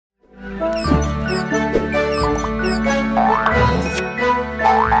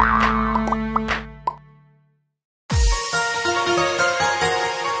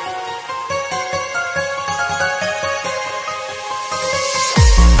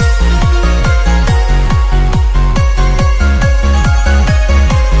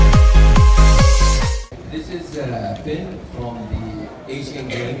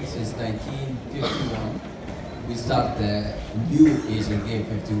new Asian Game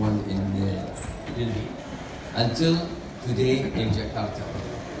 51 in Delhi until today in Jakarta.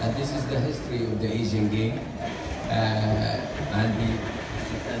 And this is the history of the Asian Game. And you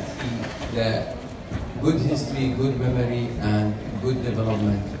can see the good history, good memory, and good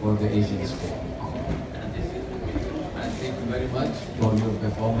development for the Asian sport. And thank you very much for your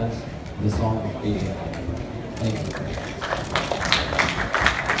performance, the Song of Asia. Thank you.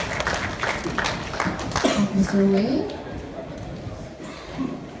 Mr. Wei.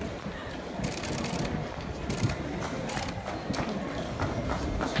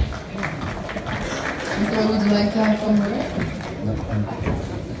 Would you like to have one word? No,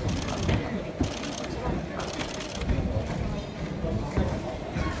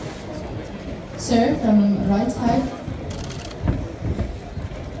 Sir, from right side.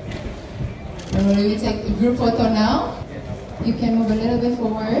 And we take a group photo now. You can move a little bit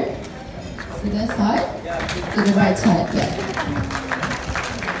forward to that side, to the right side. Yeah.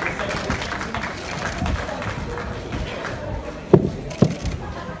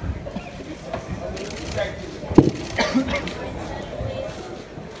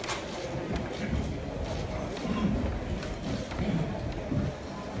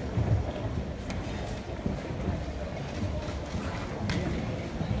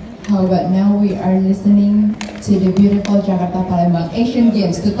 How about now we are listening to the beautiful Jakarta Palembang Asian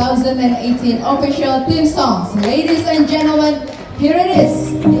Games 2018 official theme songs. Ladies and gentlemen, here it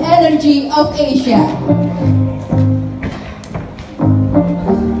is, the energy of Asia.